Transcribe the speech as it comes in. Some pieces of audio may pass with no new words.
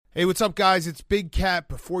Hey, what's up, guys? It's Big Cat.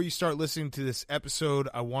 Before you start listening to this episode,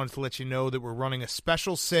 I wanted to let you know that we're running a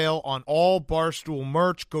special sale on all Barstool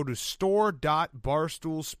merch. Go to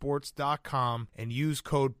store.barstoolsports.com and use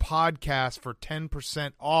code PODCAST for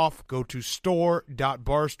 10% off. Go to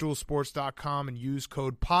store.barstoolsports.com and use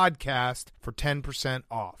code PODCAST for 10%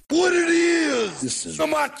 off. What it is, This is the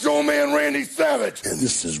Macho Man Randy Savage, and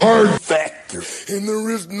this is Hard Factor. and there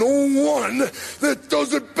is no one that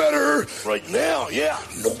does it better right now, yeah.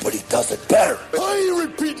 Nobody does it better. I ain't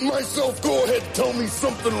repeating myself. Go ahead, tell me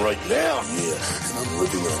something right now. Yeah, and I'm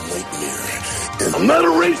living a nightmare. And I'm not a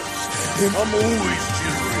racist, and I'm always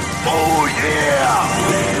cheering. Oh,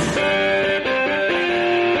 yeah.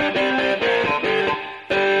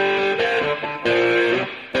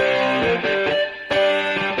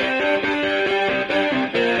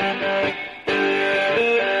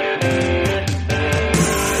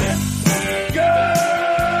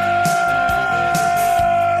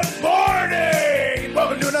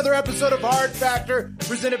 Episode of Hard Factor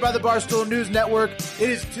presented by the Barstool News Network.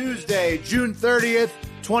 It is Tuesday, June 30th,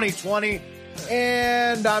 2020,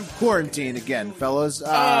 and I'm quarantined again, fellas.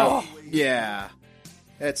 Yeah,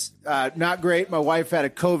 it's not great. My wife had a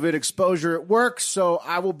COVID exposure at work, so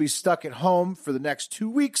I will be stuck at home for the next 2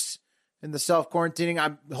 weeks in the self-quarantining.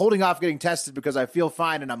 I'm holding off getting tested because I feel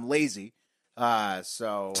fine and I'm lazy.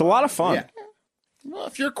 So it's a lot of fun. Yeah. Well,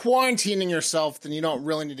 if you're quarantining yourself, then you don't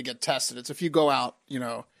really need to get tested. It's if you go out,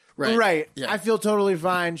 Right. Yeah. I feel totally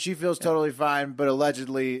fine. She feels totally fine, but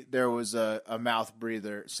allegedly there was a mouth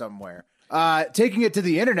breather somewhere. Taking it to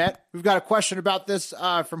the internet, we've got a question about this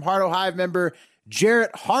from Hardo Hive member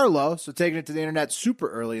Jarrett Harlow. So taking it to the internet super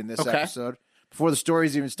early in this episode, before the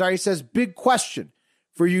stories even start. He says, big question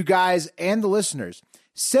for you guys and the listeners.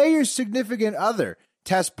 Say your significant other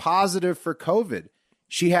tests positive for COVID.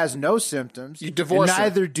 She has no symptoms. You divorce her.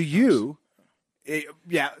 Neither do you.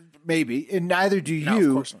 Yeah, maybe. And neither do you. No,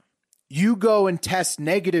 of course not. You go and test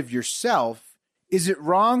negative yourself. Is it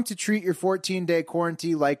wrong to treat your 14-day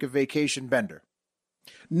quarantine like a vacation bender?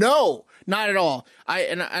 No, not at all.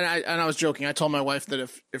 I was joking. I told my wife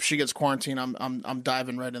that if she gets quarantined, I'm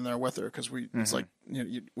diving right in there with her because it's like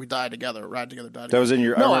we die together, ride together, die together. That was in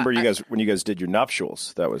your. I remember you guys when you guys did your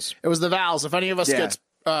nuptials. It was the vows. If any of us gets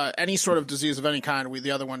any sort of disease of any kind,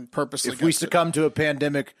 the other one purposely. If we succumb to a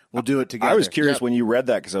pandemic, we'll do it together. I was curious when you read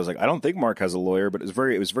that because I was like, I don't think Mark has a lawyer, but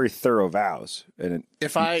it was very thorough vows. And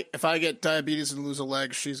if I get diabetes and lose a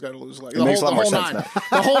leg, she's got to lose a leg. It makes a lot more sense now.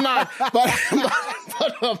 The whole nine.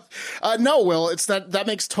 But no, Will, it's that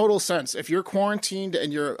makes total sense. If you're quarantined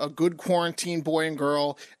and you're a good quarantine boy and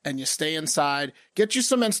girl and you stay inside, get you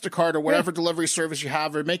some Instacart or whatever delivery service you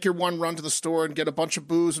have, or make your one run to the store and get a bunch of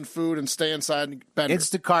booze and food and stay inside and bend.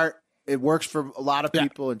 Instacart, it works for a lot of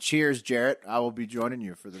people. And cheers, Jarrett. I will be joining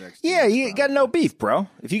you for the next. Yeah, you got no beef, bro.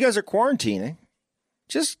 If you guys are quarantining,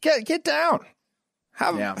 just get down.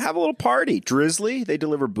 Have a little party. Drizzly, they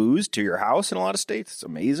deliver booze to your house in a lot of states. It's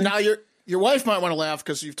amazing. Now your wife might want to laugh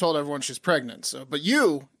because you've told everyone she's pregnant. So, but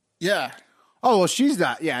you, yeah. Oh well, she's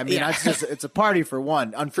not. Yeah, I mean, it's a party for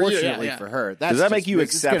one. Unfortunately for her, does that make you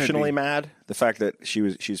exceptionally mad? The fact that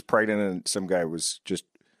she's pregnant and some guy was just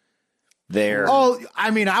there. Oh,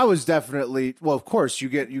 I mean, I was definitely. Well, of course, you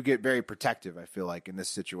get very protective. I feel like in this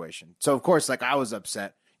situation. So of course, like I was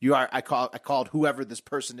upset. I called whoever this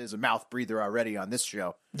person is a mouth breather already on this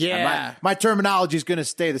show. Yeah, my terminology is going to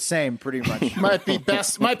stay the same pretty much. Might be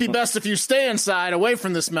best if you stay inside, away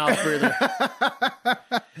from this mouth breather.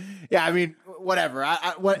 Yeah, I mean, whatever.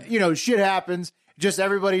 Shit happens. Just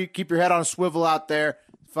everybody keep your head on a swivel out there.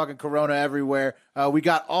 Fucking Corona everywhere. We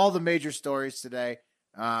got all the major stories today,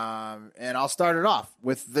 and I'll start it off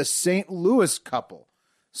with the St. Louis couple.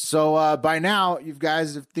 So by now, you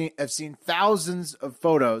guys have seen thousands of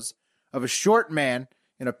photos of a short man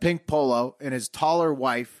in a pink polo and his taller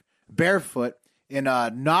wife barefoot in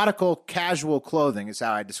nautical casual clothing is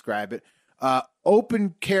how I describe it,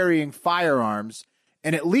 open carrying firearms,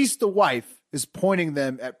 and at least the wife is pointing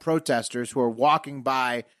them at protesters who are walking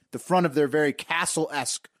by the front of their very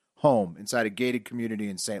castle-esque home inside a gated community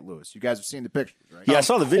in St. Louis. You guys have seen the pictures, right? Yeah, I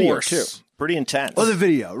saw the video too. Pretty intense. Oh, the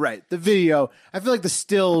video, right. The video. I feel like the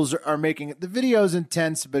stills are making it. The video's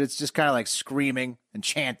intense, but it's just kind of like screaming and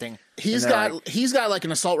chanting. He's got like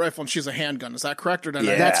an assault rifle and she's a handgun. Is that correct? Or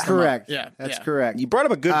that's correct. Yeah, that's correct. You brought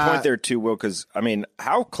up a good point there too, Will, because I mean,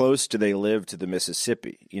 how close do they live to the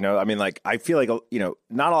Mississippi? I mean, like I feel like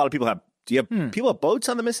not a lot of people have. Do you have people have boats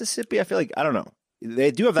on the Mississippi? I feel like I don't know.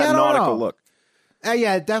 They do have that nautical look.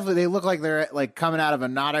 Yeah, definitely. They look like they're like coming out of a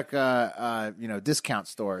Nautica, discount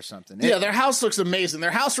store or something. Yeah, their house looks amazing.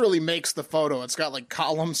 Their house really makes the photo. It's got like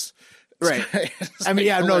columns Right. It's I mean, like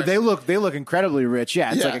yeah, no, hilarious. they look incredibly rich.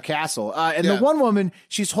 Yeah, it's Yeah. like a castle. And Yeah. the one woman,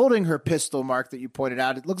 she's holding her pistol, Mark, that you pointed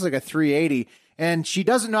out. It looks like a 380, and she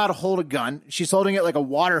doesn't know how to hold a gun. She's holding it like a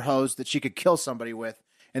water hose that she could kill somebody with.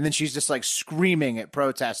 And then she's just like screaming at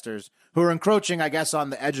protesters who are encroaching, I guess,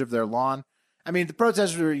 on the edge of their lawn. I mean, the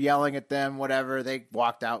protesters were yelling at them, whatever. They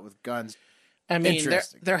walked out with guns. I mean,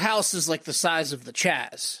 Interesting. their house is like the size of the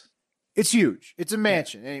Chaz. It's huge. It's a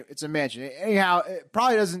mansion. It's a mansion. Anyhow, it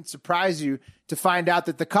probably doesn't surprise you to find out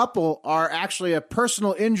that the couple are actually a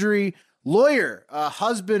personal injury lawyer, a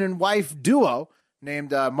husband and wife duo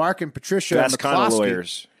named Mark and Patricia Best kind of McCloskey.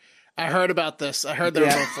 lawyers. I heard about this. I heard they were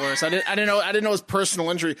both lawyers. I didn't know it was personal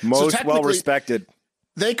injury. So Most technically, well respected.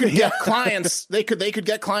 They could get clients. They could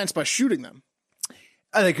get clients by shooting them.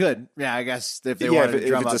 Oh, they could. Yeah, I guess if they Yeah, wanted if to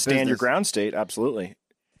drum it's up a stand your business. ground state, absolutely.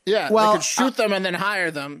 Yeah, Well, they could shoot them and then hire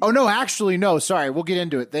them. Oh no, actually no. Sorry, we'll get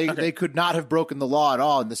into it. They could not have broken the law at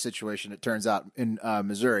all in this situation. It turns out in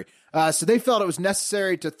Missouri. So they felt it was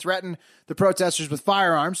necessary to threaten the protesters with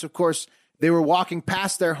firearms. Of course, they were walking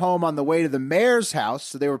past their home on the way to the mayor's house.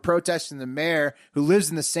 So they were protesting the mayor, who lives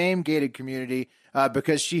in the same gated community,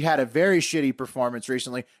 because she had a very shitty performance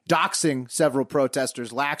recently, doxing several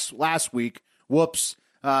protesters last week. Whoops.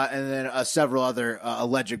 And then several other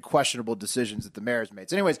alleged questionable decisions that the mayor's made.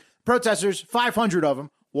 So anyways, protesters, 500 of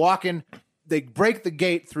them, walking. They break the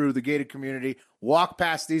gate through the gated community, walk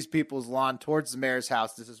past these people's lawn towards the mayor's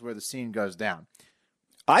house. This is where the scene goes down.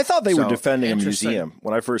 I thought they were So, defending a interesting. museum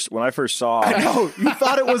when I first saw. Oh, you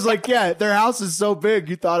thought it was like, yeah, their house is so big.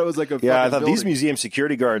 You thought it was like a Yeah, I fucking thought these building. museum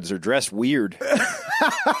security guards are dressed weird.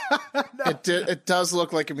 It does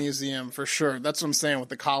look like a museum for sure. That's what I'm saying with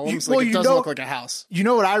the columns. Well, Like, you it does know- look like a house. You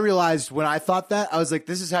know what I realized when I thought that? I was like,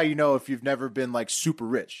 this is how you know if you've never been like super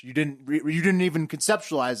rich. You didn't even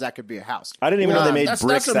conceptualize that could be a house. I didn't even know they made That's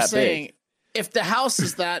bricks what I'm that saying. big. If the house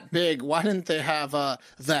is that big, why didn't they have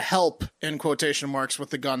the help in quotation marks with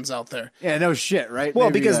the guns out there? Yeah, no shit, right? Well,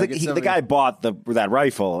 Maybe, because get the somebody- guy bought that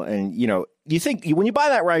rifle, and you think when you buy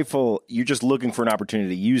that rifle, you're just looking for an opportunity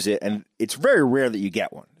to use it, and it's very rare that you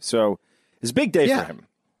get one. So it's a big day Yeah. for him.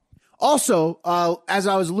 Also, as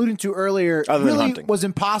I was alluding to earlier, Other than really hunting. was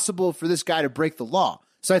impossible for this guy to break the law.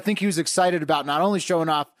 So I think he was excited about not only showing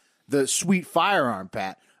off the sweet firearm,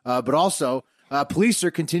 Pat, but also police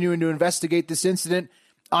are continuing to investigate this incident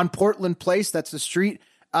on Portland Place, that's the street,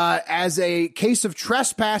 as a case of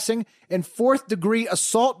trespassing and fourth-degree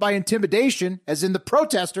assault by intimidation, as in the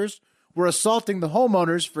protesters were assaulting the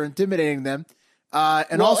homeowners for intimidating them.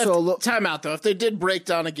 And also, Time out though. If they did break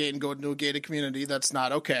down a gate and go into a gated community, that's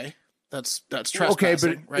not okay. That's trespassing. okay,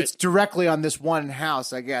 but right? it's directly on this one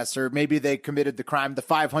house, I guess, or maybe they committed the crime. The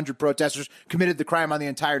 500 protesters committed the crime on the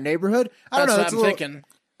entire neighborhood. I don't That's know. what It's I'm a little- thinking.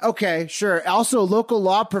 Okay, sure. Also, a local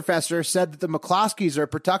law professor said that the McCloskeys are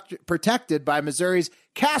protected by Missouri's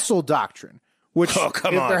castle doctrine, which if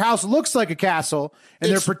their house looks like a castle,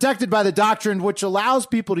 and they're protected by the doctrine which allows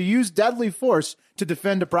people to use deadly force to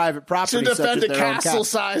defend a private property, To such defend as a their own castle.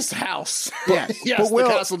 castle-sized house. Yes. yes, But the Will,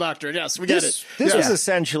 castle doctrine. Yes, we get This it. was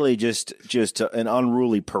essentially just an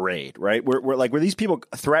unruly parade, right? Were these people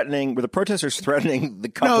threatening? Were the protesters threatening the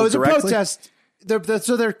couple? No, it was directly? a protest.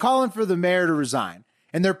 So they're calling for the mayor to resign,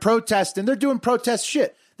 and they're protesting. They're doing protest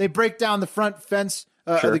shit. They break down the front fence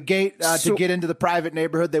of the gate to get into the private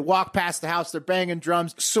neighborhood. They walk past the house. They're banging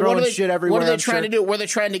drums, So throwing what are they, shit everywhere. What are they I'm trying sure. to do? Were they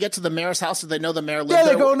trying to get to the mayor's house? Did they know the mayor lived Yeah,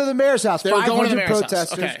 there? they're going to the mayor's house. They were going to the 500 mayor's house.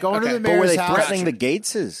 protesters Okay, going to okay. the But But were mayor's they house. threatening the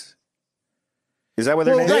Gateses? Is that what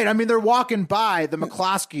they're Well, doing? right. I mean, they're walking by the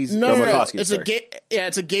McCloskeys. No. McCloskey, It's sorry. a gate. Yeah,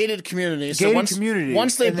 it's a gated community. So Gated community.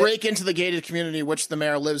 Once they And they- break into the gated community, which the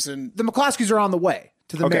mayor lives in, The McCloskeys are on the way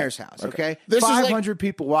to the Okay. mayor's house. Okay, This is like- 500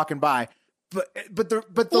 people walking by, but the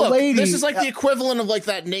look, lady. this is like the equivalent of like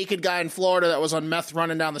that naked guy in Florida that was on meth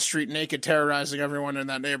running down the street naked, terrorizing everyone in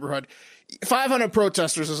that neighborhood. 500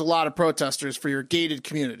 protesters is a lot of protesters for your gated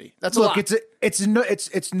community. That's a look. lot.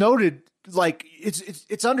 It's noted. Like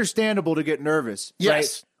it's understandable to get nervous.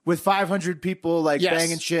 Yes. Right? With 500 people like Yes.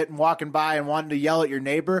 banging shit and walking by and wanting to yell at your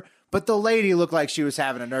neighbor. But the lady looked like she was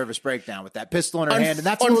having a nervous breakdown with that pistol in her hand, and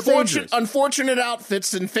that's a little dangerous. Unfortunate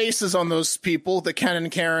outfits and faces on those people, the Ken and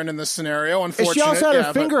Karen in this scenario. And Unfortunate. she also had her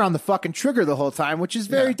but finger on the fucking trigger the whole time, which is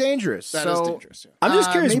very dangerous. That is So, dangerous. Yeah. I'm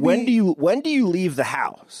just curious. maybe- When do you leave the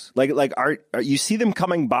house? Like are you see them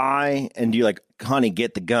coming by, and do you like, honey,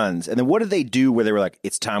 get the guns? And then what did they do where they were like,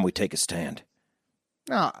 it's time we take a stand?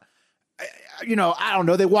 No, I don't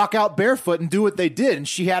know. They walk out barefoot and do what they did, and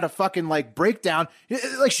she had a fucking like breakdown.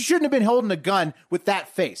 Like she shouldn't have been holding a gun with that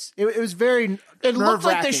face. It was very. It looked like they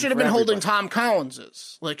nerve-wracking should have for been holding everybody. Tom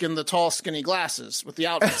Collins's, like in the tall, skinny glasses with the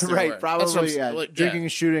outfits. they were Right, wearing. That's what probably. I'm- Yeah, like, drinking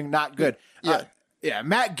and shooting, not good. Yeah. Yeah,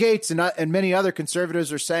 Matt Gaetz and many other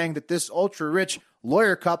conservatives are saying that this ultra-rich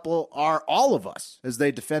lawyer couple are all of us as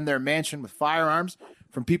they defend their mansion with firearms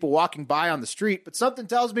from people walking by on the street. But something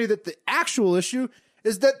tells me that the actual issue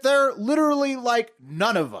is that they're literally like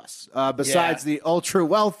none of us besides the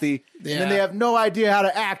ultra-wealthy. Yeah. And they have no idea how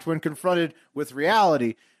to act when confronted with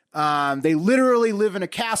reality. They literally live in a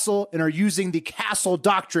castle and are using the castle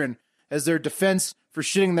doctrine as their defense for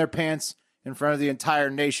shitting their pants in front of the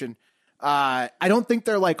entire nation. I don't think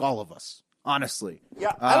they're like all of us, honestly.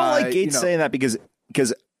 Yeah, I don't like Gates saying that because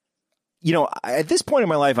at this point in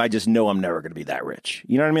my life, I just know I'm never going to be that rich.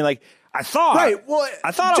 You know what I mean? Like I thought I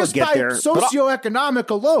just would get by there.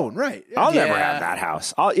 socioeconomic alone, right? I'll never have that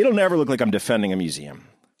house. It'll never look like I'm defending a museum.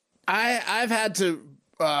 I've had to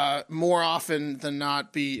more often than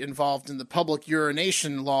not be involved in the public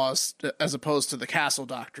urination laws as opposed to the castle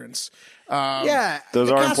doctrines. Those the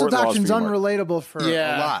are castle important laws doctrine's for you, Mark. unrelatable for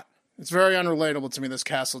a lot. It's very unrelatable to me, this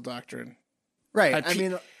castle doctrine. Right.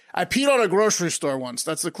 I peed on a grocery store once.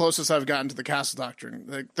 That's the closest I've gotten to the castle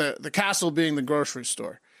doctrine. The castle being the grocery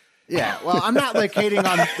store. Yeah. Well, I'm not like hating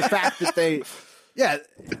on the fact that they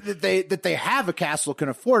have a castle, can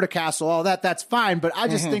afford a castle, all that. That's fine. But I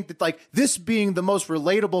just think that like this being the most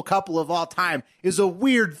relatable couple of all time is a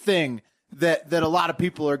weird thing that a lot of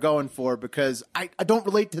people are going for because I don't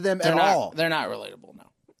relate to them at all. They're not relatable now.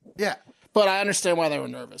 Yeah. But I understand why they were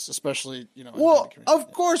nervous, especially, Well,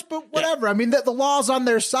 of course, but whatever. Yeah. I mean, the law's on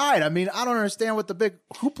their side. I mean, I don't understand what the big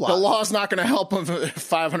hoopla. The law's not going to help them if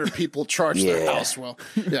 500 people charge their house. Well,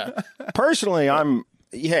 yeah. Personally,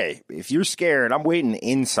 hey, if you're scared, I'm waiting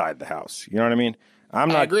inside the house. You know what I mean?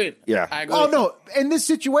 I agree. Yeah. I agree. Oh, no. In this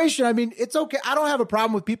situation, I mean, it's okay. I don't have a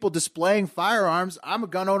problem with people displaying firearms. I'm a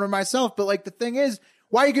gun owner myself. But, like, the thing is,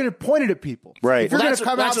 why are you going to point it at people? Right. If you're going to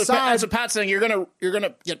come outside. That's what Pat's saying. You're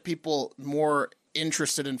gonna get people more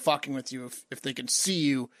interested in fucking with you if they can see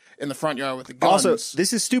you in the front yard with the guns. Also,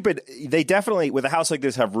 this is stupid. They definitely, with a house like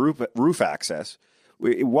this, have roof access.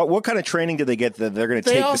 What kind of training do they get that they're going to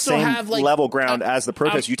take the same level ground as the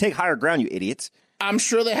protest? You take higher ground, you idiots. I'm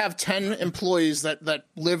sure they have 10 employees that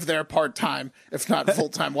live there part-time, if not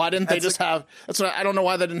full-time. Why didn't they just have – that's what I don't know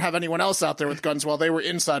why they didn't have anyone else out there with guns while they were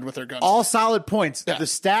inside with their guns. All solid points. Yeah. The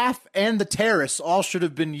staff and the terrorists all should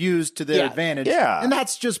have been used to their advantage. Yeah. And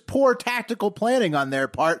that's just poor tactical planning on their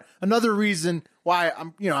part. Another reason why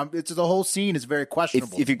it's the whole scene is very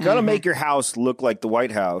questionable. If you're going to make your house look like the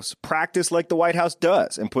White House, practice like the White House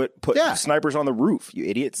does and put snipers on the roof, you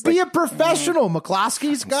idiots. Be a professional,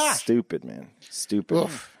 McCloskey's. Gosh. Stupid, man. Stupid.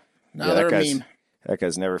 Oof. Now they're a meme. That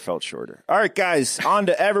guy's never felt shorter. All right, guys, on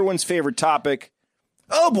to everyone's favorite topic,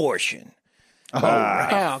 abortion.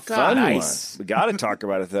 God, nice. We got to talk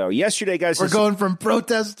about it, though. Yesterday, guys. We're going from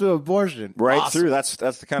protest to abortion. Right awesome. through. That's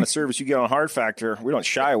the kind of service you get on Hard Factor. We don't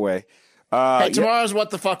shy away. Hey, tomorrow's What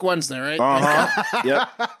the Fuck Wednesday, right? Uh-huh.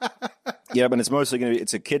 Yep. Yeah, but it's mostly going to be,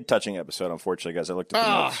 it's a kid-touching episode, unfortunately, guys. I looked at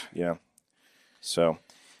the notes. Yeah. So,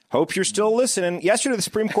 hope you're still listening. Yesterday, the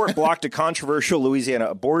Supreme Court blocked a controversial Louisiana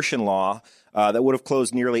abortion law that would have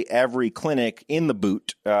closed nearly every clinic in the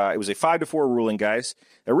boot. It was a 5-4 ruling, guys.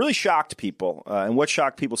 That really shocked people. And what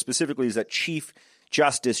shocked people specifically is that Chief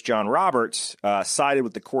Justice John Roberts sided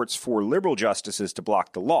with the court's 4 liberal justices to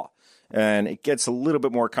block the law. And it gets a little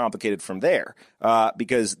bit more complicated from there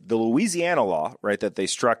because the Louisiana law, right, that they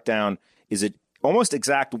struck down is an almost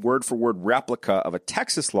exact word-for-word replica of a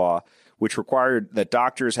Texas law which required that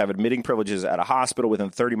doctors have admitting privileges at a hospital within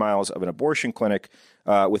 30 miles of an abortion clinic,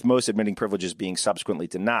 with most admitting privileges being subsequently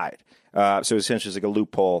denied. So essentially it's like a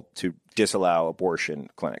loophole to disallow abortion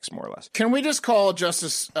clinics, more or less. Can we just call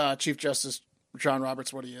Chief Justice John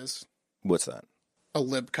Roberts what he is? What's that? A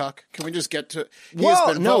lib cuck. Can we just get to? We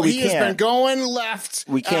can't. He has been going left.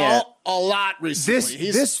 We can't. A lot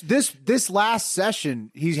recently. This last session,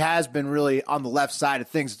 he has been really on the left side of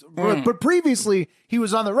things. But previously, he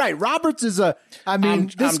was on the right. Roberts is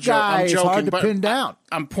this guy is hard to pin down.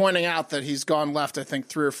 I'm pointing out that he's gone left. I think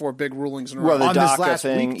 3 or 4 big rulings in a row. Well, the on this DACA last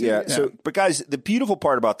thing, week, yeah. So, but guys, the beautiful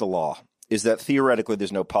part about the law is that theoretically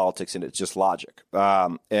there's no politics in it; it's just logic.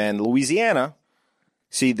 And Louisiana.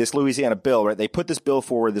 See, this Louisiana bill, right? They put this bill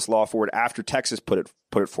forward, this law forward, after Texas put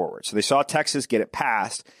it forward. So they saw Texas get it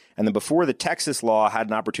passed, and then before the Texas law had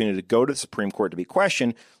an opportunity to go to the Supreme Court to be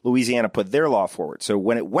questioned, Louisiana put their law forward. So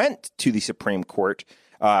when it went to the Supreme Court,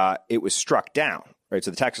 it was struck down, right?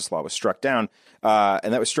 So the Texas law was struck down,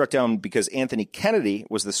 and that was struck down because Anthony Kennedy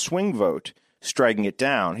was the swing vote striking it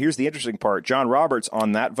down. Here's the interesting part. John Roberts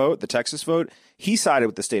on that vote, the Texas vote, he sided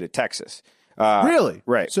with the state of Texas. Really?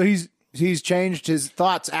 Right. So he's he's changed his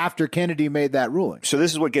thoughts after Kennedy made that ruling. So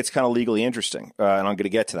this is what gets kind of legally interesting, and I'm going to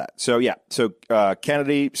get to that. So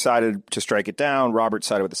Kennedy decided to strike it down. Roberts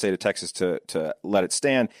sided with the state of Texas to let it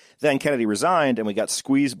stand. Then Kennedy resigned, and we got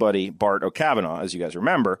squeeze buddy Bart O'Kavanaugh, as you guys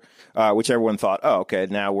remember, which everyone thought, oh, okay,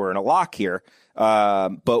 now we're in a lock here.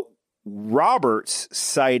 But Roberts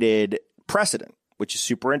cited precedent, which is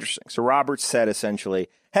super interesting. So Roberts said essentially,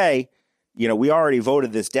 hey, we already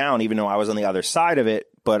voted this down, even though I was on the other side of it,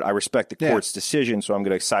 but I respect the court's decision, so I'm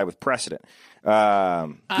going to side with precedent.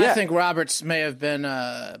 I think Roberts may have been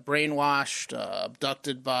brainwashed,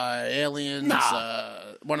 abducted by aliens.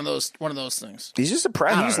 One of those things. He's just he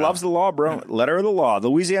just loves the law, bro. Yeah. Letter of the law. The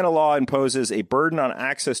Louisiana law imposes a burden on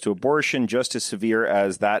access to abortion just as severe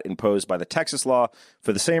as that imposed by the Texas law.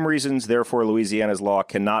 For the same reasons, therefore, Louisiana's law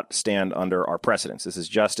cannot stand under our precedents. This is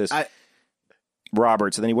Justice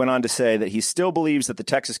Roberts. And then he went on to say that he still believes that the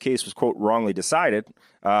Texas case was, quote, wrongly decided.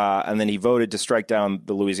 And then he voted to strike down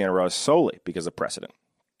the Louisiana law solely because of precedent.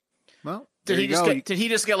 Well, did he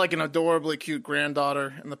just get like an adorably cute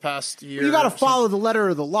granddaughter in the past year? You got to follow the letter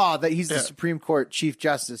of the law that he's the Supreme Court Chief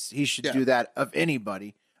Justice. He should do that of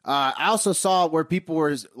anybody. I also saw where people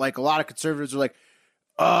were like, a lot of conservatives were like,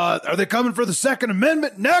 are they coming for the Second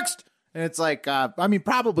Amendment next? And it's like,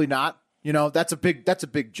 probably not. That's a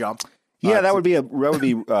big jump. Yeah, that would be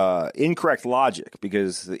incorrect logic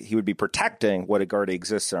because he would be protecting what already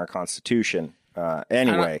exists in our Constitution.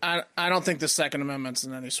 Anyway, I don't think the Second Amendment's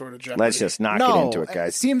in any sort of jeopardy. Let's just not get into it, guys.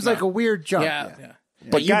 It seems like a weird jump. Yeah.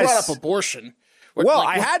 But you guys, brought up abortion.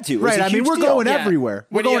 I had to. Right. We're going everywhere.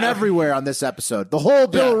 We're going everywhere on this episode. The whole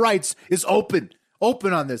Bill of Rights is open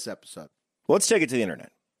on this episode. Let's take it to the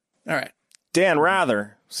internet. All right. Dan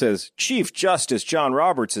Rather says Chief Justice John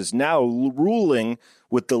Roberts is now ruling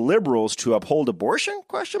with the liberals to uphold abortion? ?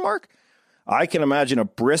 I can imagine a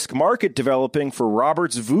brisk market developing for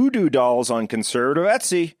Roberts' voodoo dolls on conservative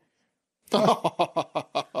Etsy.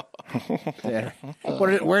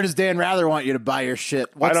 Where does Dan Rather want you to buy your shit?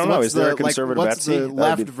 I don't know. Is there a conservative what's Etsy? The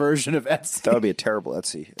left version of Etsy? That would be a terrible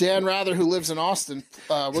Etsy. Dan Rather, who lives in Austin,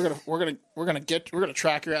 we're gonna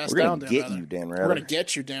track your ass down. We're gonna get you, Dan Rather. We're gonna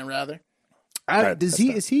get you, Dan Rather. Is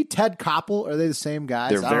he Ted Koppel? Are they the same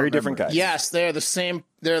guys? They're very different guys. Yes, they're the same.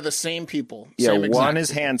 They're the same people. Yeah, same one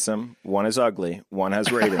is handsome, one is ugly, one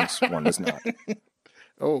has ratings, one does not.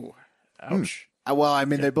 Oh, ouch. Well,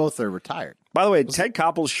 they both are retired. By the way, Ted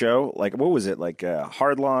Koppel's show, like, what was it, like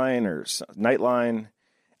Hardline or Nightline?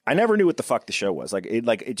 I never knew what the fuck the show was.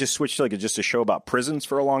 It just switched to just a show about prisons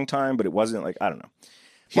for a long time, but it wasn't I don't know.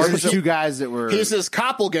 He's the two guys that were. He's his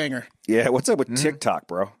Koppelganger. Yeah, what's up with TikTok,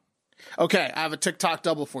 bro? Okay, I have a TikTok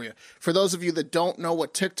double for you. For those of you that don't know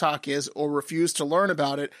what TikTok is or refuse to learn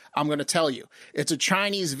about it, I'm going to tell you. It's a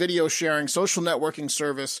Chinese video sharing social networking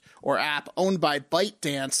service or app owned by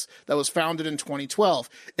ByteDance that was founded in 2012.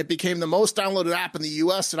 It became the most downloaded app in the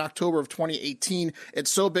U.S. in October of 2018.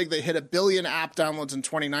 It's so big they hit 1 billion app downloads in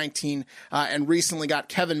 2019 and recently got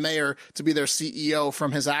Kevin Mayer to be their CEO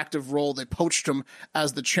from his active role. They poached him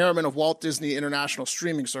as the chairman of Walt Disney International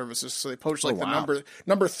Streaming Services. So they poached the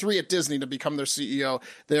number 3 at Disney to become their CEO.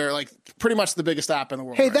 They're pretty much the biggest app in the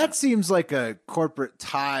world. Hey, that seems like a corporate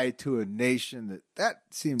tie to a nation. That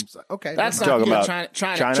seems like, okay. That's not talking about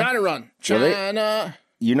China run. China.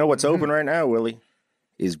 You know what's open right now, Willie?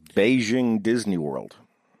 Is Beijing Disney World.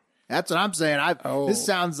 That's what I'm saying. This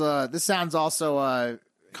sounds also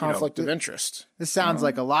conflict of interest. This sounds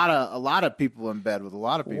like a lot of people in bed with a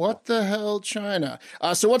lot of people. What the hell, China?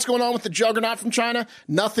 So what's going on with the juggernaut from China?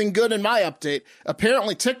 Nothing good in my update.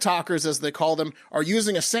 Apparently TikTokers, as they call them, are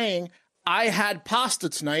using a saying, I had pasta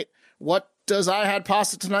tonight. What does I had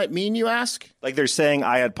pasta tonight mean, you ask? Like they're saying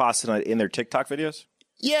I had pasta tonight in their TikTok videos?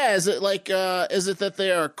 Yeah, is it that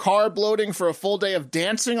they are carb loading for a full day of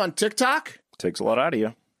dancing on TikTok? Takes a lot out of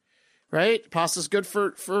you. Right? Pasta's good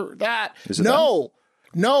for that. Is it no.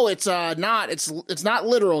 No, it's not. It's not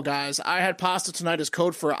literal, guys. I had pasta tonight is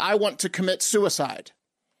code for I want to commit suicide.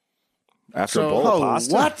 After a bowl of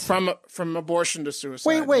pasta? What? From abortion to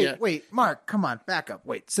suicide. Wait, Mark, come on, back up.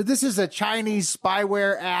 Wait. So this is a Chinese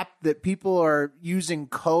spyware app that people are using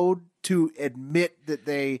code to admit that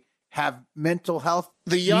they have mental health.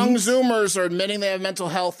 The young Zoomers are admitting they have mental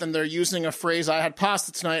health, and they're using a phrase, I had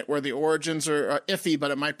pasta tonight, where the origins are iffy, but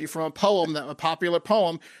it might be from a popular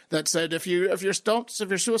poem that said, if you're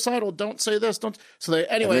suicidal, don't say this. Don't. So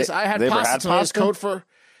I had pasta tonight is code for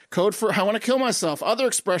I want to kill myself. Other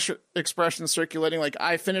expressions circulating, like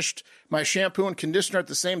I finished my shampoo and conditioner at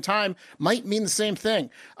the same time, might mean the same thing.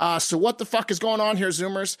 So what the fuck is going on here,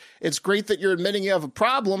 Zoomers? It's great that you're admitting you have a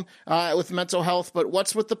problem with mental health, but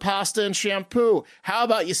what's with the pasta and shampoo? How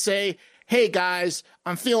about you say, hey guys,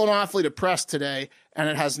 I'm feeling awfully depressed today, and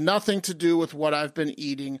it has nothing to do with what I've been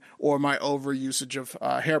eating or my overusage of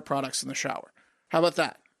hair products in the shower. How about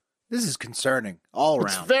that? This is concerning all around.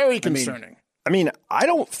 It's very concerning. I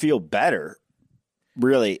don't feel better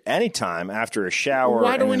really anytime after a shower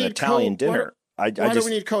and an Italian dinner. Why do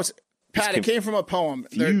we need coats? Pat, it came from a poem.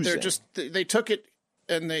 Confusing. They took it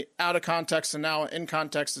and they out of context, and now in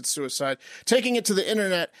context it's suicide. Taking it to the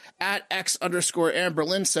internet, at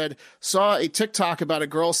X_Amberlynn said, saw a TikTok about a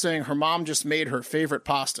girl saying her mom just made her favorite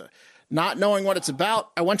pasta. Not knowing what it's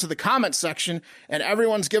about, I went to the comment section, and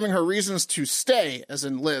everyone's giving her reasons to stay, as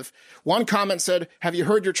in live. One comment said, have you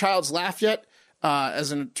heard your child's laugh yet?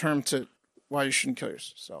 As in a term to why you shouldn't kill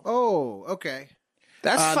yourself. So. Oh, okay.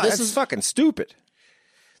 That's fucking stupid.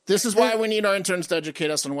 This is why we need our interns to educate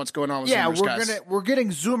us on what's going on with Zoomers, guys. We're getting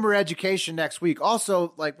Zoomer education next week.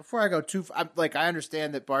 Also, like before I go too, I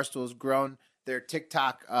understand that Barstool has grown their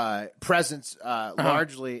TikTok presence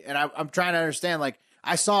largely, and I'm trying to understand. Like,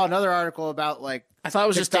 I saw another article about like I thought it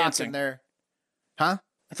was TikTok just dancing in there, huh?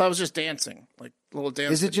 I thought it was just dancing, like little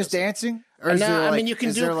dance. Is it just dancing? Or you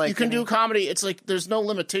can do comedy. It's like there's no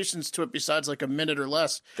limitations to it besides like a minute or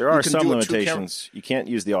less. There are some limitations. You can't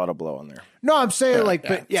use the auto blow on there. No, I'm saying true.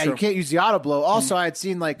 you can't use the auto blow. Also, I had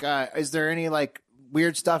seen like, is there any like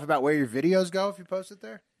weird stuff about where your videos go if you post it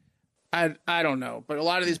there? I don't know, but a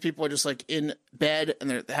lot of these people are just like in bed and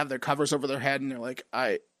they have their covers over their head and they're like,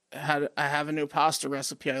 I have a new pasta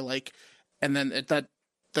recipe I like, and then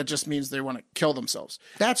that just means they want to kill themselves.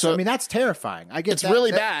 That's terrifying. I get it's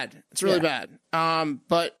really bad. It's really bad.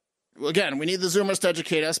 But again, we need the Zoomers to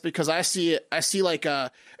educate us because I see like an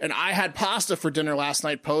I had pasta for dinner last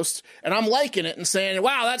night post, and I'm liking it and saying,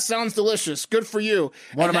 wow, that sounds delicious. Good for you.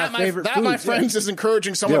 One of my favorite foods, my friends, is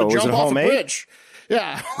encouraging someone to jump off a bridge.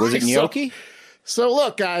 Yeah. Was it gnocchi? So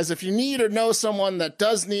look, guys, if you need or know someone that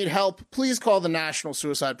does need help, please call the National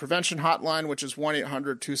Suicide Prevention Hotline, which is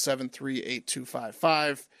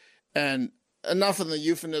 1-800-273-8255. And enough of the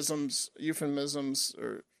euphemisms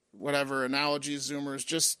or whatever, analogies, Zoomers.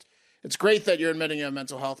 Just, it's great that you're admitting you have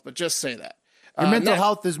mental health, but just say that. Your mental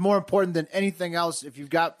health is more important than anything else. If you've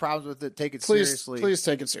got problems with it, take it seriously. Please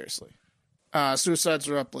take it seriously. Suicides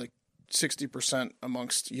are up like 60%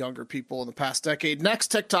 amongst younger people in the past decade. Next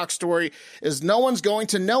TikTok story is no one's going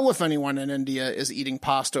to know if anyone in India is eating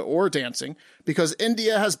pasta or dancing because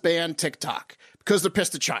India has banned TikTok because they're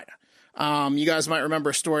pissed at China. You guys might remember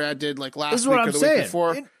a story I did like last week or the week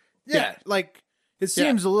before. Like it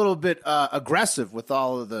seems a little bit aggressive with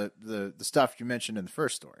all of the stuff you mentioned in the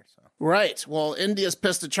first story. So. Right. Well, India's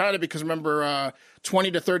pissed at China because remember, 20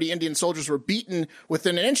 to 30 Indian soldiers were beaten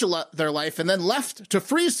within an inch of their life and then left to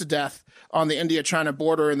freeze to death on the India-China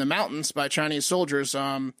border in the mountains by Chinese soldiers.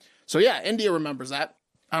 So yeah, India remembers that.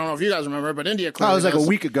 I don't know if you guys remember, but India clearly it was like does. a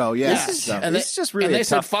week ago. Yeah. This is just really and they tough.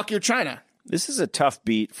 said, fuck you, China. This is a tough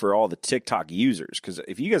beat for all the TikTok users because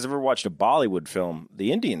if you guys ever watched a Bollywood film,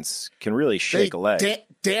 the Indians can really shake a leg.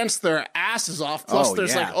 Dance their asses off. Plus,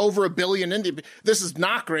 there's like over 1 billion Indian. This is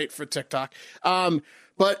not great for TikTok.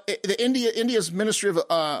 But India's Ministry of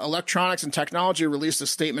Electronics and Technology released a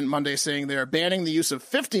statement Monday saying they are banning the use of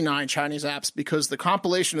 59 Chinese apps because the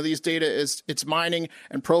compilation of these data is its mining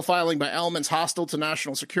and profiling by elements hostile to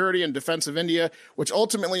national security and defense of India, which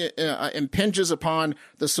ultimately impinges upon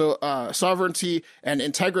the sovereignty and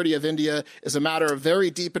integrity of India, is a matter of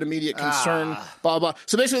very deep and immediate concern. Blah, blah.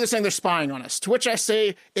 So basically they're saying they're spying on us, to which I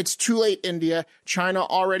say it's too late, India. China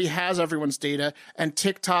already has everyone's data, and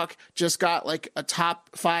TikTok just got like a top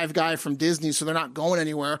 5 guy from Disney, so they're not going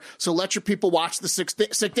anywhere. So let your people watch the sick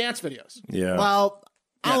dance videos. Yeah. Well,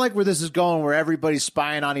 I don't like where this is going, where everybody's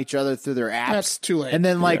spying on each other through their apps. That's too late. And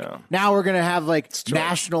then now we're going to have like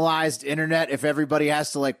nationalized internet if everybody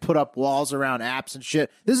has to like put up walls around apps and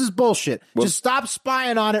shit. This is bullshit. Just stop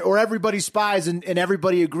spying on it or everybody spies and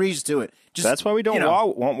everybody agrees to it. That's why we don't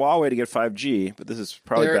want Huawei to get 5G, but this is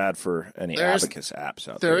probably bad for any Abacus apps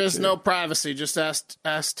out there. There is no privacy. Just ask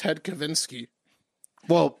Ted Kavinsky.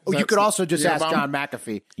 Well, you could also just ask John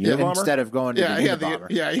McAfee instead of going to the Unabomber.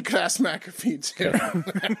 Yeah, you could ask McAfee too.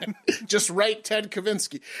 Just write Ted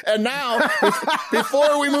Kavinsky. And now,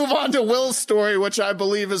 before we move on to Will's story, which I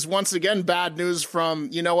believe is once again bad news from,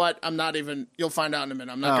 you know what, you'll find out in a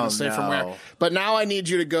minute. I'm not going to say from where. But now I need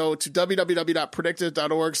you to go to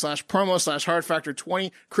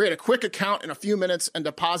www.predicted.org/promo/hardfactor20, create a quick account in a few minutes, and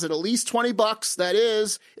deposit at least $20. That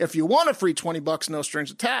is, if you want a free $20, no strings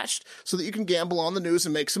attached, so that you can gamble on the news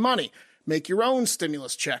and make some money. Make your own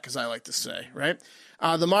stimulus check, as I like to say, right?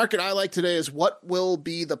 The market I like today is what will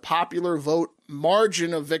be the popular vote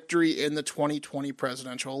margin of victory in the 2020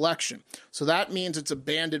 presidential election. So that means it's a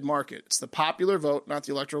banded market. It's the popular vote, not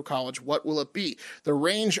the Electoral College. What will it be? The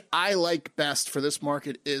range I like best for this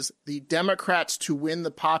market is the Democrats to win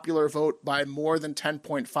the popular vote by more than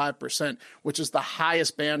 10.5%, which is the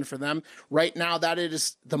highest band for them. Right now, that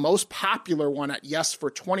is the most popular one at yes for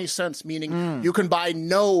 20 cents, meaning you can buy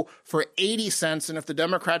no for 80 cents. And if the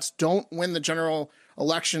Democrats don't win the general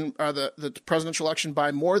election, the presidential election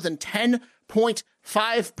by more than 10.5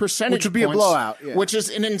 percentage Which would be points, a blowout, yeah. which is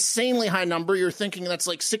an insanely high number. You're thinking that's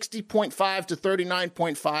like 60.5 to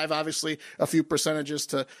 39.5, obviously a few percentages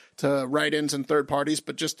to write-ins and third parties,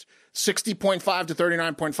 but just 60.5 to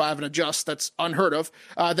 39.5 and adjust, that's unheard of.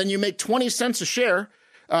 Then you make 20 cents a share,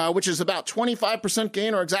 which is about 25%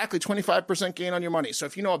 gain or exactly 25% gain on your money. So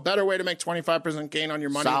if you know a better way to make 25% gain on your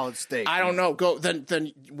money, Solid stake. I don't know.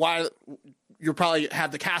 Then why? You probably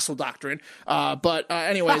have the castle doctrine. But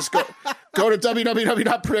anyways, go to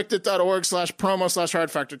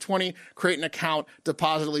www.predictit.org/promo/hardfactor20, create an account,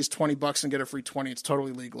 deposit at least $20 and get a free 20. It's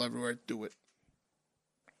totally legal everywhere. Do it.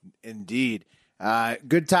 Indeed.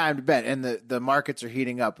 Good time to bet. And the markets are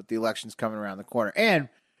heating up with the elections coming around the corner. And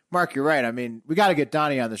Mark, you're right. I mean, we got to get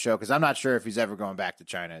Donnie on the show because I'm not sure if he's ever going back to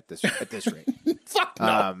China at this rate. Fuck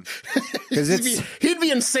no. Because he'd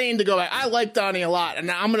be insane to go back. I like Donnie a lot,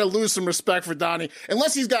 and I'm going to lose some respect for Donnie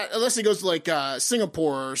unless he goes to like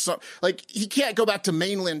Singapore or something. Like he can't go back to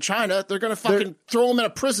mainland China. They're going to fucking throw him in a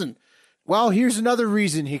prison. Well, here's another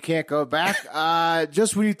reason he can't go back.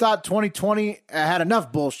 Just when you thought 2020 had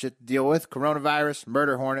enough bullshit to deal with, coronavirus,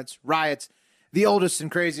 murder hornets, riots, the oldest and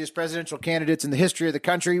craziest presidential candidates in the history of the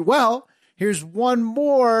country. Well, here's one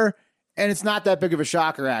more, and it's not that big of a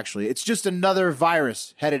shocker, actually. It's just another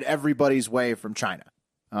virus headed everybody's way from China.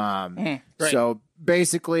 So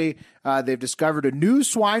basically, they've discovered a new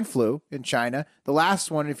swine flu in China. The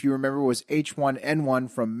last one, if you remember, was H1N1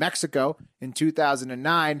 from Mexico in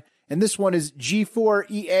 2009. And this one is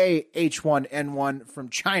G4EA H1N1 from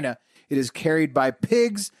China. It is carried by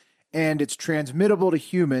pigs, and it's transmittable to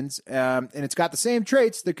humans, and it's got the same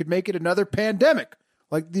traits that could make it another pandemic,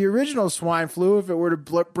 like the original swine flu if it were to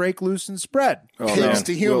break loose and spread. Pigs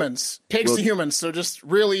to humans. Pigs to humans, so just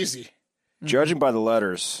real easy. Judging by the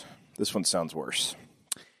letters, this one sounds worse.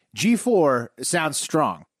 G4 sounds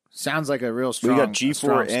strong. Sounds like a real strong. We got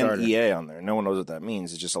G4 and starter. EA on there. No one knows what that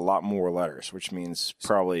means. It's just a lot more letters, which means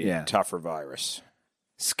probably tougher virus.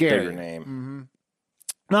 Scary. Bigger name. Mm-hmm.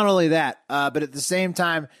 Not only that, but at the same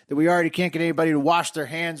time that we already can't get anybody to wash their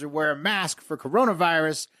hands or wear a mask for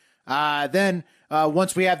coronavirus, then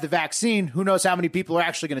once we have the vaccine, who knows how many people are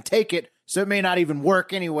actually going to take it, so it may not even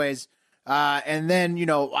work anyways. And then,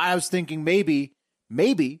 I was thinking maybe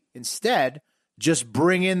instead just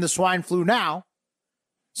bring in the swine flu now,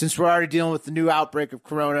 since we're already dealing with the new outbreak of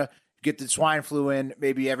corona. Get the swine flu in,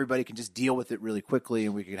 maybe everybody can just deal with it really quickly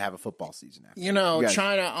and we could have a football season after.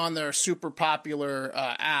 China on their super popular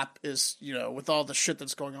app is, with all the shit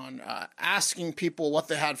that's going on, asking people what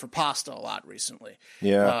they had for pasta a lot recently.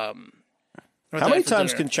 Yeah. How many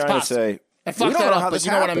times can China say, I fucked that up, but you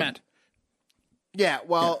know what I meant. Yeah,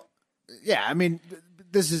 well, I mean,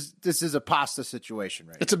 this is a pasta situation,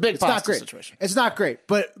 right? It's a big pasta situation. It's not great,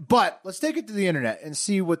 but let's take it to the internet and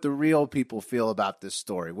see what the real people feel about this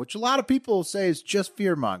story, which a lot of people say is just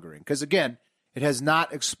fear-mongering. Because, again, it has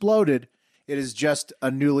not exploded. It is just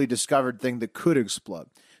a newly discovered thing that could explode.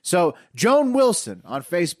 So Joan Wilson on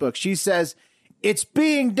Facebook, she says, it's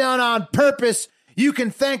being done on purpose. You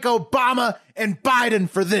can thank Obama and Biden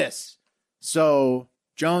for this. So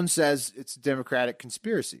Joan says it's a Democratic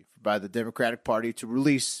conspiracy by the Democratic Party to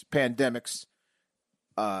release pandemics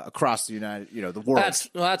across the the world.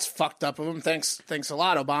 That's fucked up of them. Thanks a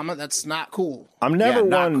lot, Obama. That's not cool. I'm never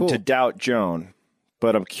one to doubt Joan,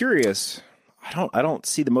 but I'm curious. I don't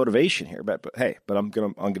see the motivation here, but I'm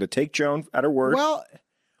gonna take Joan at her word. Well,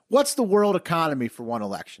 what's the world economy for one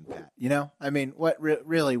election, Pat? I mean, what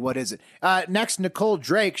really? What is it? Next, Nicole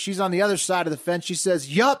Drake. She's on the other side of the fence. She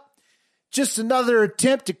says, "Yup. Just another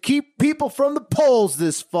attempt to keep people from the polls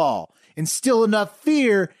this fall. Instill enough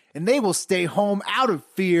fear, and they will stay home out of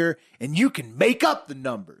fear, and you can make up the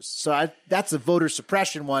numbers." So that's a voter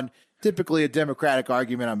suppression one. Typically a Democratic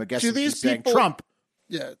argument. I'm guessing she's saying Trump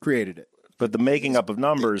created it. But the making up of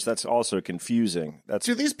numbers, that's also confusing.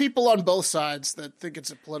 Do these people on both sides that think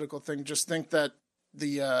it's a political thing just think that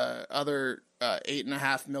the other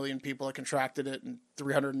 8.5 million people that contracted it and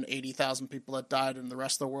 380,000 people that died and the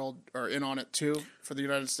rest of the world are in on it too for the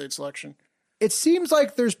United States election? It seems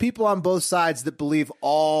like there's people on both sides that believe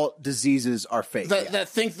all diseases are fake. That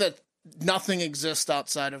think that nothing exists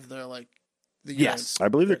outside of their the Yes. urines. I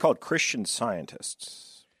believe they're called Christian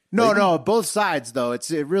Scientists. No, both sides though. It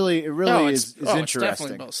really is It's interesting.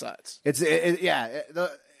 definitely both sides.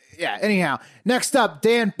 Yeah. Anyhow, next up,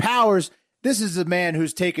 Dan Powers. This is a man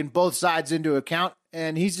who's taken both sides into account,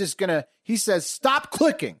 and he says, stop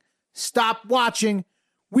clicking, stop watching.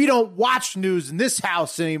 We don't watch news in this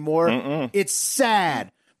house anymore. It's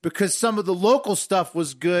sad because some of the local stuff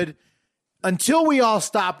was good. Until we all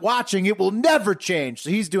stop watching, it will never change. So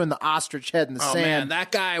he's doing the ostrich head in the Oh sand. man,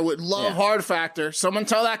 that guy would love Hard Factor. Someone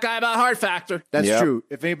tell that guy about Hard Factor. That's Yep. true.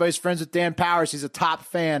 If anybody's friends with Dan Powers, he's a top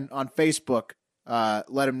fan on Facebook.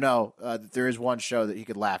 Let him know that there is one show that he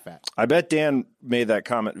could laugh at. I bet Dan made that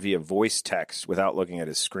comment via voice text without looking at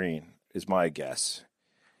his screen, is my guess.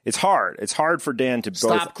 It's hard. It's hard for Dan to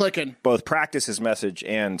Stop clicking. both practice his message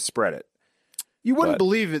and spread it. You wouldn't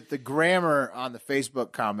believe it. The grammar on the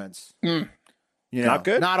Facebook comments, you know, Not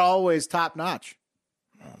good? not always top notch.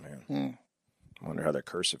 Oh, man. I wonder how their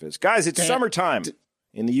cursive is. Guys, it's summertime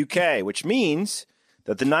in the UK, which means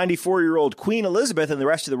that the 94-year-old Queen Elizabeth and the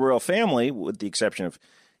rest of the royal family, with the exception of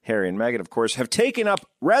Harry and Meghan, of course, have taken up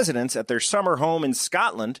residence at their summer home in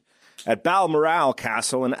Scotland at Balmoral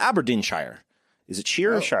Castle in Aberdeenshire. Is it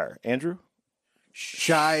Shire or Shire, Andrew?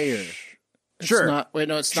 Shire. It's Sure. not. Wait,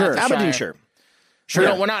 no, it's Sure. not. The Shire. Aberdeenshire.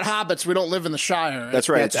 We're not hobbits. We don't live in the Shire. Right? That's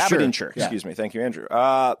right. Yeah, it's it's sure. Aberdeenshire. Yeah. Excuse me. Thank you, Andrew.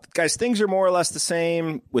 Guys, things are more or less the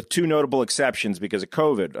same with two notable exceptions because of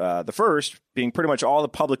COVID. The first being pretty much all the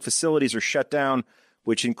public facilities are shut down,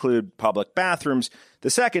 which include public bathrooms. The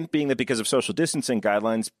second being that because of social distancing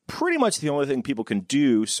guidelines, pretty much the only thing people can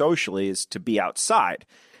do socially is to be outside.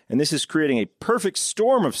 And this is creating a perfect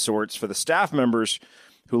storm of sorts for the staff members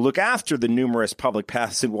who look after the numerous public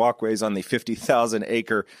paths and walkways on the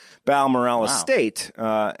 50,000-acre Balmoral estate.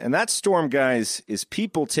 And that storm, guys, is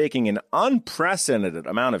people taking an unprecedented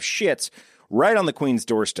amount of shits right on the Queen's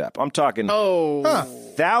doorstep. I'm talking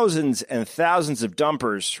thousands and thousands of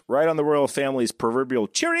dumpers right on the royal family's proverbial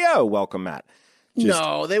cheerio welcome mat.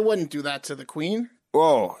 No, they wouldn't do that to the Queen.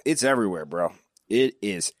 Oh, it's everywhere, bro. It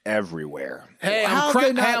is everywhere. Hey, How have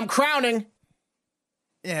they not- I'm crowning.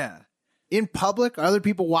 Yeah. In public, are other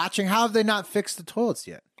people watching? How have they not fixed the toilets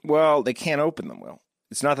yet? Well, they can't open them, Will.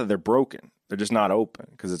 It's not that they're broken. They're just not open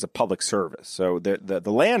because it's a public service. So the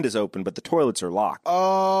land is open, but the toilets are locked.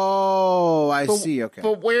 Oh, I see. Okay.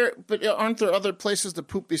 But aren't there other places to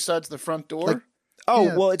poop besides the front door?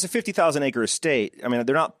 Well, it's a 50,000-acre estate. I mean,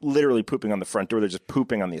 they're not literally pooping on the front door. They're just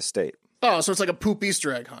pooping on the estate. Oh, so it's like a poop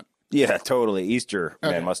Easter egg hunt. Yeah, totally. Easter,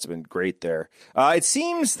 man, must have been great there. It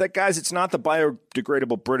seems that, guys, it's not the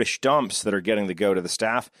biodegradable British dumps that are getting the go to the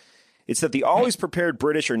staff. It's that the always prepared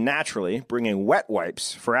British are naturally bringing wet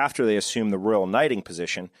wipes for after they assume the royal knighting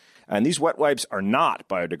position. And these wet wipes are not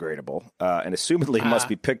biodegradable and assumedly must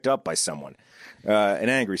be picked up by someone, an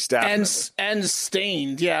angry staff member. And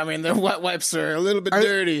stained. Yeah, I mean, the wet wipes are a little bit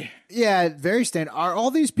dirty. Yeah, very stand. Are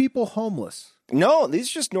all these people homeless? No, these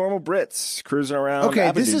are just normal Brits cruising around. Okay,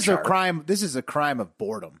 this is a Aberdeenshire. crime. This is a crime of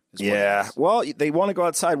boredom. is what it Yeah. is. Well, they want to go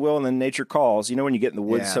outside, Will, and then nature calls. You know when you get in the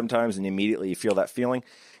woods Yeah. sometimes and immediately you feel that feeling?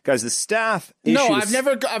 Guys, the staff issued No, a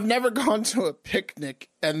I've never gone to a picnic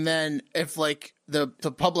and then if like the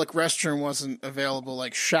public restroom wasn't available,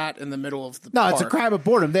 like shot in the middle of the No, park. it's a crime of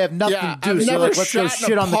boredom. They have nothing Yeah, to do. I've So never like, let's go shot in a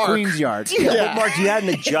shit on the park. Queen's yard. Yeah, Yeah. but Mark, you hadn't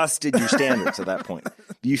adjusted your standards at that point.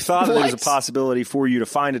 You thought there was a What? possibility for you to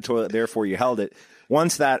find a toilet, therefore you held it.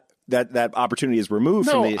 Once that opportunity is removed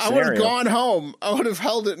No, from the I would have scenario, gone home. I would have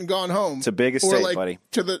held it and gone home. it's a big Or, estate, like, buddy.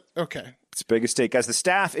 Okay. It's a big estate. Guys, the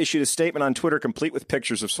staff issued a statement on Twitter complete with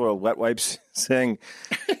pictures of soiled wet wipes saying,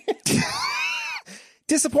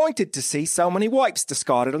 disappointed to see so many wipes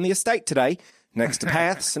discarded on the estate today next to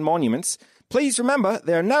paths and monuments. Please remember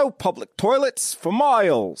there are no public toilets for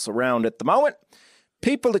miles around at the moment.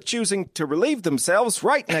 People are choosing to relieve themselves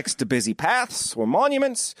right next to busy paths or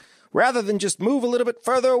monuments rather than just move a little bit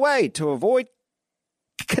further away to avoid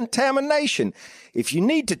contamination. If you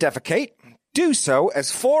need to defecate, do so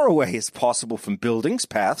as far away as possible from buildings,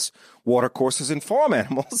 paths, watercourses, and farm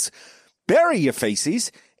animals. Bury your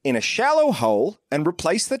feces in a shallow hole and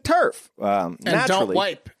replace the turf. And Naturally, don't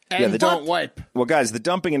wipe. Yeah, And the don't wipe. Well, guys, the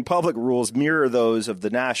dumping in public rules mirror those of the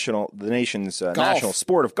nation's national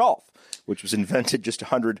sport of golf, which was invented just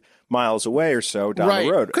 100 miles away or so down Right.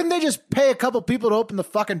 the road. Couldn't they just pay a couple people to open the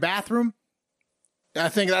fucking bathroom? I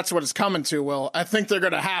think that's what it's coming to, Will. I think they're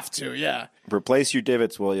going to have to, yeah. Replace your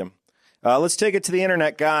divots, William. Let's take it to the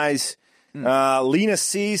internet, guys. Lena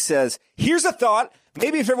C says, here's a thought.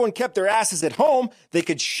 Maybe if everyone kept their asses at home, they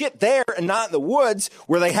could shit there and not in the woods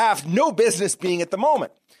where they have no business being at the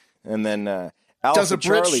moment. And then Does a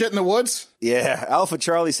Brit shit in the woods? Yeah. Alpha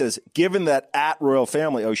Charlie says, given that at royal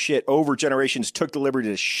family, over generations took the liberty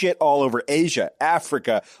to shit all over Asia,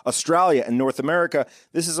 Africa, Australia, and North America,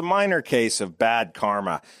 this is a minor case of bad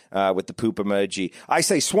karma with the poop emoji. I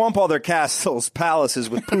say swamp all their castles, palaces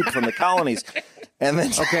with poop from the colonies. And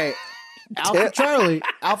then okay, Alpha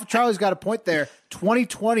Charlie's got a point there.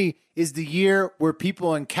 2020 is the year where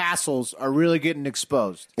people in castles are really getting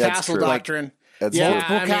exposed. Castle doctrine.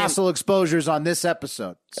 Multiple castle exposures on this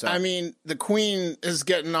episode. So. I mean, the Queen is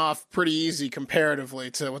getting off pretty easy comparatively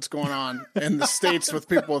to what's going on in the States with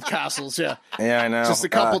people with castles. Yeah, I know. Just a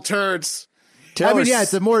couple turds. I mean, yeah,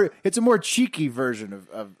 it's a more cheeky version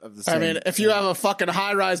of the same. I mean, if you have a fucking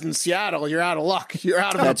high rise in Seattle, you're out of luck. You're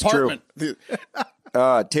out of an apartment.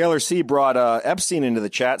 Taylor C. brought Epstein into the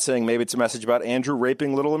chat saying maybe it's a message about Andrew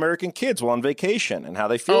raping little American kids while on vacation and how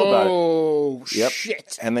they feel about it. Oh,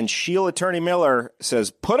 shit. And then Sheila Attorney Miller says,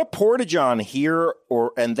 put a portage on here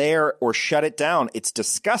and there or shut it down. It's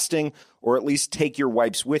disgusting, or at least take your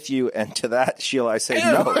wipes with you. And to that, Sheila, I say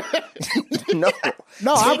no. No.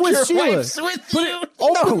 No, I'm with Sheila. Wipes with you.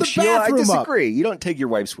 Open the Sheila, I bathroom disagree. You don't take your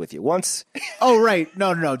wipes with you. Once. Oh, right.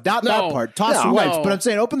 No. Not that part. Toss the wipes. No. But I'm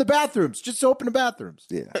saying open the bathrooms. Just open the bathrooms.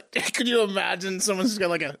 Yeah. Could you imagine someone's got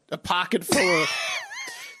like a pocket full of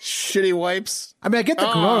shitty wipes? I mean, I get the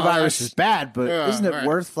coronavirus is bad, but isn't it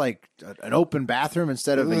worth like an open bathroom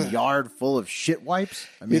instead of a yard full of shit wipes?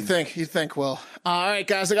 I mean, you think, Will. All right,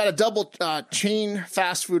 guys, I got a double chain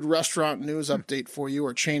fast food restaurant news update for you,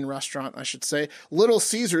 or chain restaurant, I should say. Little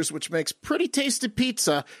Caesars, which makes pretty tasty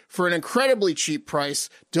pizza for an incredibly cheap price,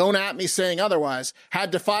 don't at me saying otherwise,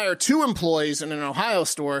 had to fire 2 employees in an Ohio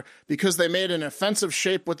store because they made an offensive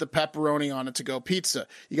shape with the pepperoni on a to-go pizza.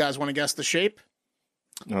 You guys want to guess the shape?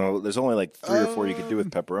 No, there's only like 3 or 4 you could do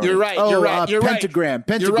with pepperoni. You're right. You're right. You're pentagram. right.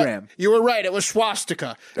 Pentagram. You were right. It was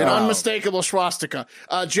swastika, an unmistakable swastika.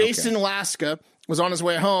 Jason Laska was on his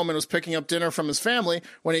way home and was picking up dinner from his family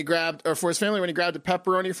when he grabbed a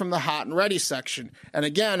pepperoni from the hot and ready section. And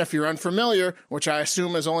again, if you're unfamiliar, which I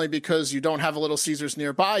assume is only because you don't have a Little Caesars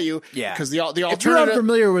nearby you, because the alternative. If you're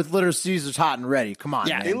unfamiliar with Little Caesars hot and ready, come on,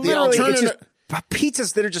 man. The alternative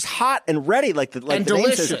pizzas that are just hot and ready, like the and the name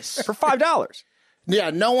delicious says, for $5.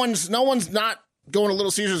 Yeah, no one's not going to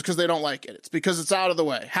Little Caesars because they don't like it. It's because it's out of the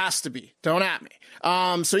way. Has to be. Don't at me.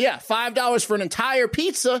 So yeah, $5 for an entire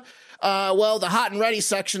pizza. Well, the hot and ready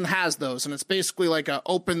section has those, and it's basically like a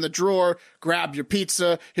open the drawer, grab your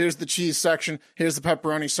pizza. Here's the cheese section. Here's the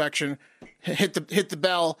pepperoni section. Hit the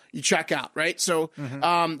bell. You check out. Right. So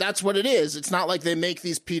that's what it is. It's not like they make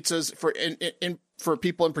these pizzas for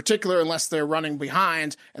people in particular, unless they're running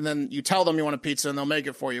behind, and then you tell them you want a pizza and they'll make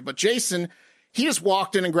it for you. But Jason, he just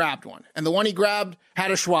walked in and grabbed one, and the one he grabbed had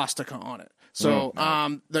a swastika on it. So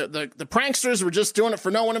the pranksters were just doing it for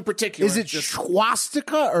no one in particular. Is it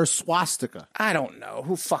swastika or swastika? I don't know.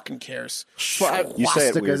 Who fucking cares? You say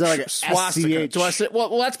it weird. Is that like a Swastika. Do I say?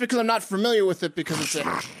 Well, that's because I'm not familiar with it, because it's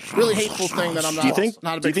a really hateful thing that I'm not. Do you think?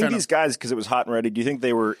 Not a Do you big think fan these of. guys, because it was hot and ready? Do you think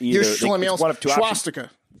they were either You're showing me it's one of two options?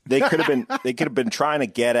 swastika? They could have been trying to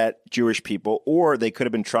get at Jewish people, or they could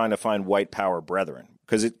have been trying to find white power brethren.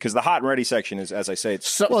 Because the hot and ready section is, as I say,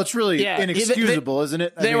 it's it's really inexcusable, isn't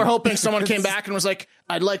it? They were hoping someone came back and was like,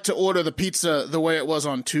 "I'd like to order the pizza the way it was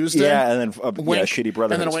on Tuesday." Yeah, and then shitty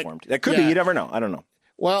brotherhood is formed. That could be. You never know. I don't know.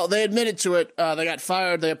 Well, they admitted to it. They got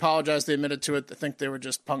fired. They apologized. They admitted to it. They think they were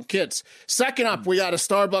just punk kids. Second up, we got a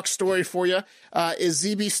Starbucks story for you. Is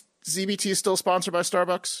ZBT still sponsored by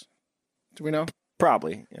Starbucks? Do we know?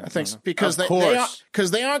 Probably. Yeah, I think so, because they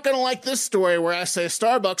aren't going to like this story where I say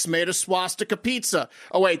Starbucks made a swastika pizza.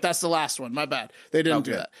 Oh, wait, that's the last one. My bad. They didn't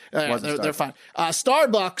do that. They're fine.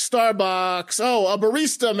 Starbucks. Oh, a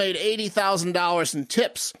barista made $80,000 in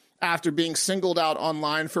tips after being singled out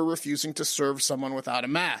online for refusing to serve someone without a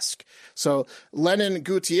mask. So Lenin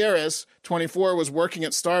Gutierrez, 24, was working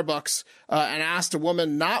at Starbucks and asked a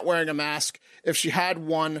woman not wearing a mask if she had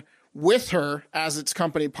one with her as its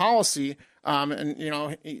company policy. And,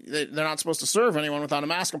 they're not supposed to serve anyone without a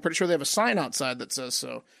mask. I'm pretty sure they have a sign outside that says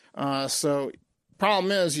so. So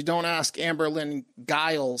problem is, you don't ask Amber Lynn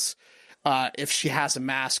Giles if she has a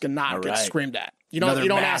mask and not get screamed at. You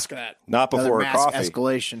don't ask that. Not before a coffee.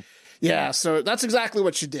 Escalation. Yeah, so that's exactly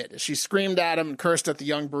what she did. She screamed at him and cursed at the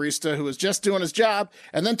young barista who was just doing his job,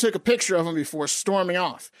 and then took a picture of him before storming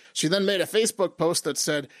off. She then made a Facebook post that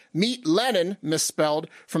said, "Meet Lennon," misspelled,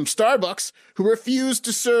 "from Starbucks, who refused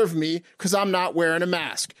to serve me because I'm not wearing a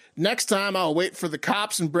mask. Next time I'll wait for the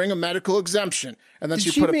cops and bring a medical exemption." And then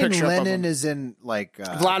she put a picture Lenin up of him. is in like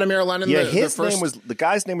Vladimir Lenin. Yeah, the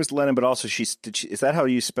guy's name was Lenin, but also is that how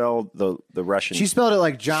you spell the Russian? She spelled it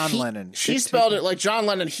like John Lennon. She spelled it like John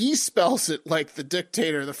Lennon. He spells it like the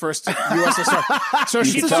dictator, the first USSR. So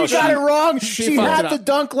she got it wrong. She had the up.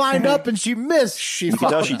 dunk lined up and she missed. You can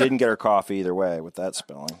tell she didn't get her coffee either way with that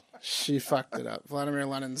spelling. She fucked it up. Vladimir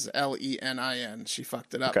Lenin's Lenin. She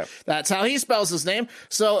fucked it up. Okay. That's how he spells his name.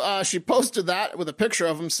 So she posted that with a picture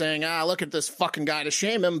of him saying, look at this fucking guy to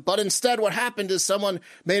shame him. But instead what happened is someone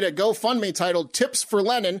made a GoFundMe titled Tips for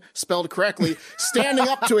Lenin, spelled correctly, standing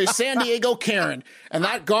up to a San Diego Karen. And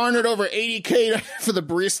that garnered over $80K for the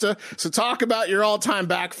barista. So talk about your all-time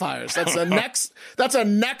backfires. That's a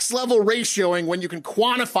next level ratioing when you can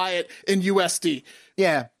quantify it in USD.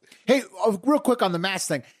 Yeah. Hey, real quick on the mask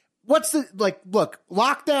thing. What's the, look,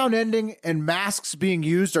 lockdown ending and masks being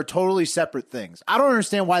used are totally separate things. I don't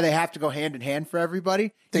understand why they have to go hand in hand for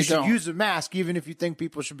everybody. You should use a mask even if you think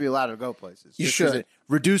people should be allowed to go places. You should. It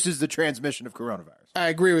reduces the transmission of coronavirus. I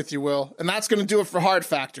agree with you, Will. And that's going to do it for Hard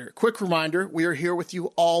Factor. Quick reminder, we are here with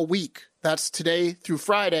you all week. That's today through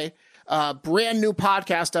Friday. Brand new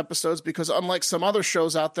podcast episodes because unlike some other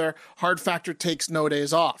shows out there, Hard Factor takes no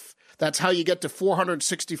days off. That's how you get to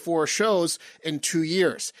 464 shows in 2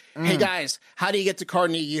 years. Hey, guys, how do you get to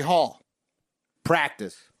Carnegie Hall?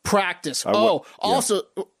 Practice. Also,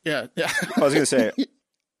 yeah. I was going to say,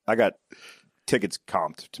 I got tickets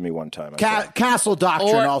comped to me one time. Castle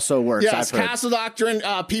Doctrine also works. Yes, I've heard. Castle Doctrine,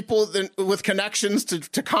 people with connections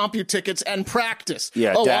to comp you tickets and practice.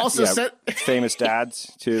 Yeah, famous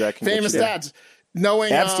dads, too. That can famous dads.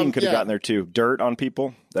 Knowing Epstein could have gotten there, too. Dirt on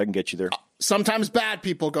people, that can get you there. Sometimes bad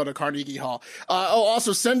people go to Carnegie Hall.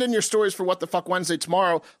 Also, send in your stories for What the Fuck Wednesday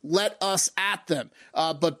tomorrow. Let us at them.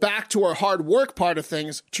 But back to our hard work part of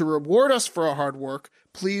things. To reward us for our hard work,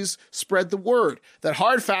 please spread the word that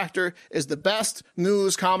Hard Factor is the best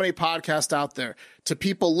news comedy podcast out there to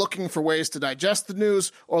people looking for ways to digest the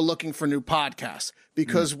news or looking for new podcasts.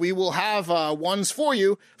 Because we will have ones for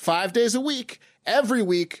you 5 days a week, every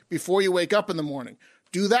week before you wake up in the morning.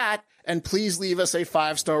 Do that. And please leave us a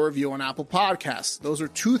 5-star review on Apple Podcasts. Those are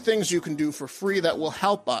 2 things you can do for free that will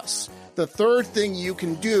help us. The third thing you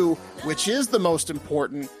can do, which is the most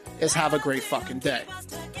important, is have a great fucking day.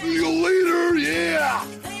 See you later, yeah!